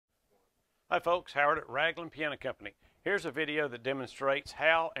Hi folks, Howard at Raglan Piano Company. Here's a video that demonstrates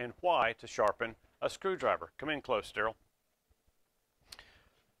how and why to sharpen a screwdriver. Come in close, Daryl.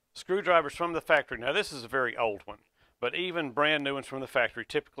 Screwdrivers from the factory. Now this is a very old one, but even brand new ones from the factory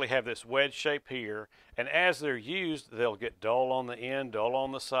typically have this wedge shape here, and as they're used they'll get dull on the end, dull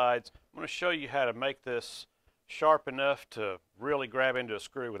on the sides. I'm going to show you how to make this sharp enough to really grab into a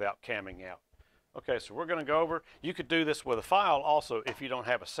screw without camming out. Okay, so we're going to go over, you could do this with a file also if you don't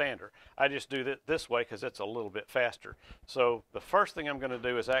have a sander. I just do it this way because it's a little bit faster. So the first thing I'm going to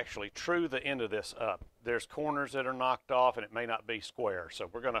do is actually true the end of this up. There's corners that are knocked off and it may not be square, so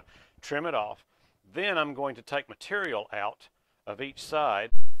we're going to trim it off. Then I'm going to take material out of each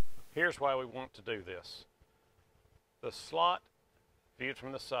side. Here's why we want to do this. The slot viewed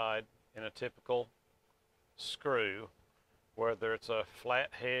from the side in a typical screw, whether it's a flat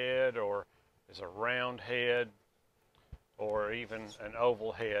head or is a round head or even an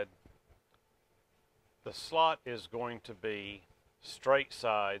oval head, the slot is going to be straight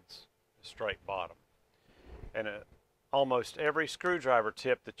sides, straight bottom. And almost every screwdriver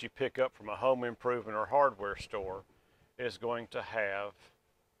tip that you pick up from a home improvement or hardware store is going to have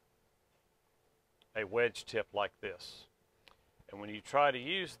a wedge tip like this. And when you try to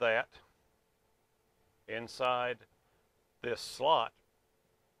use that inside this slot,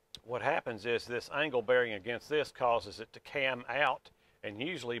 what happens is this angle bearing against this causes it to cam out and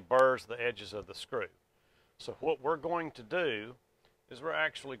usually burrs the edges of the screw. So what we're going to do is we're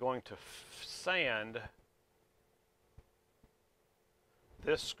actually going to sand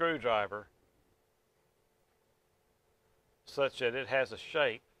this screwdriver such that it has a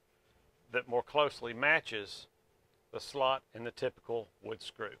shape that more closely matches the slot in the typical wood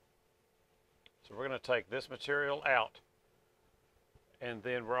screw. So we're going to take this material out, and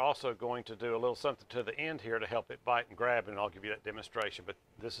then we're also going to do a little something to the end here to help it bite and grab, and I'll give you that demonstration. But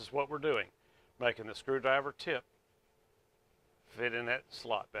this is what we're doing, making the screwdriver tip fit in that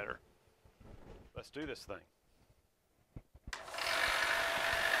slot better. Let's do this thing.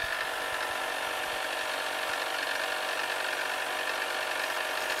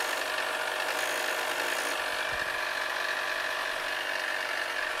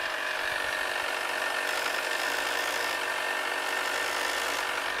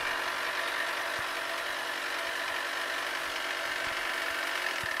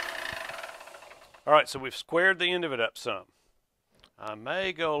 All right, so we've squared the end of it up some. I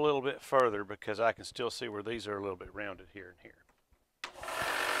may go a little bit further because I can still see where these are a little bit rounded here and here.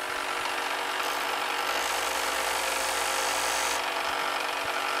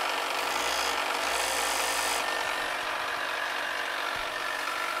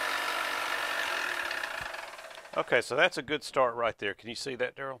 Okay, so that's a good start right there. Can you see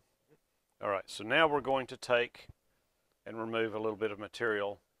that, Daryl? All right, so now we're going to take and remove a little bit of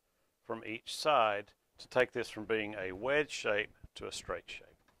material from each side to take this from being a wedge shape to a straight shape.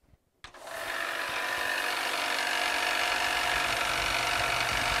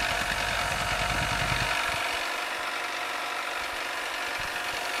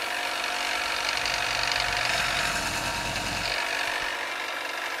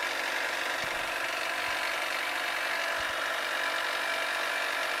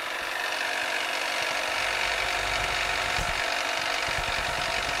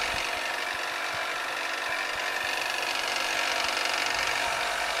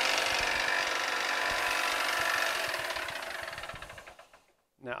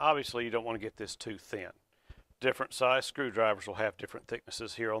 Now obviously you don't want to get this too thin. Different size screwdrivers will have different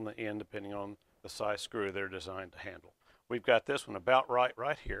thicknesses here on the end depending on the size screw they're designed to handle. We've got this one about right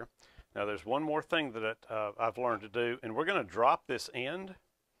here. Now there's one more thing that I've learned to do, and we're going to drop this end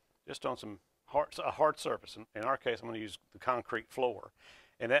just on a hard surface. In our case I'm going to use the concrete floor,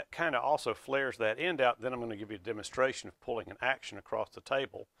 and that kind of also flares that end out. Then I'm going to give you a demonstration of pulling an action across the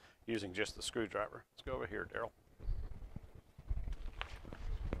table using just the screwdriver. Let's go over here, Daryl.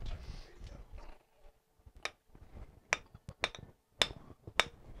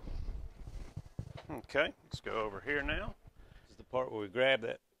 Okay, let's go over here now. This is the part where we grab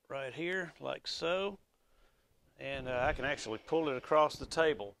that right here, like so. And I can actually pull it across the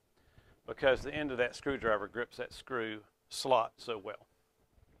table because the end of that screwdriver grips that screw slot so well.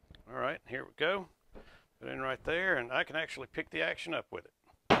 All right, here we go. Put it in right there, and I can actually pick the action up with it.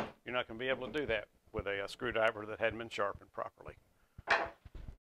 You're not going to be able to do that with a screwdriver that hadn't been sharpened properly.